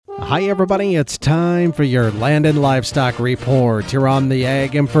Hi, everybody. It's time for your Land and Livestock Report here on the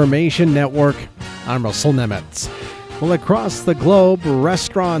Ag Information Network. I'm Russell Nemitz. Well, across the globe,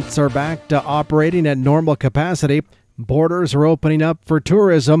 restaurants are back to operating at normal capacity. Borders are opening up for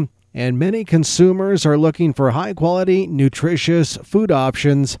tourism, and many consumers are looking for high-quality, nutritious food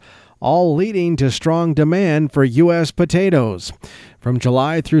options, all leading to strong demand for U.S. potatoes. From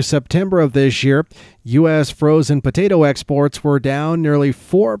July through September of this year, U.S. frozen potato exports were down nearly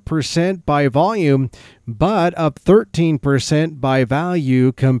 4% by volume, but up 13% by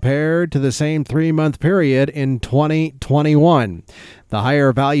value compared to the same three-month period in 2021. The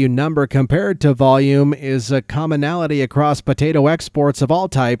higher value number compared to volume is a commonality across potato exports of all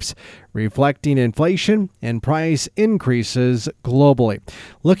types, reflecting inflation and price increases globally.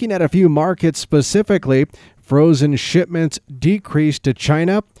 Looking at a few markets specifically, frozen shipments decreased to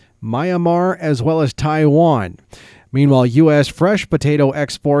China, Myanmar, as well as Taiwan. Meanwhile, U.S. fresh potato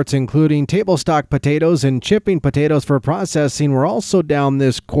exports, including table stock potatoes and chipping potatoes for processing, were also down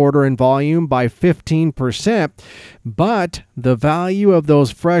this quarter in volume by 15%, but the value of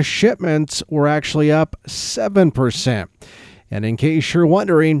those fresh shipments were actually up 7%. And in case you're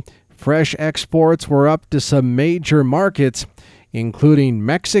wondering, fresh exports were up to some major markets, including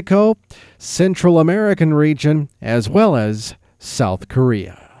Mexico, Central American region, as well as South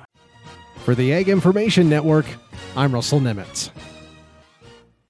Korea. For the Ag Information Network, I'm Russell Nemitz.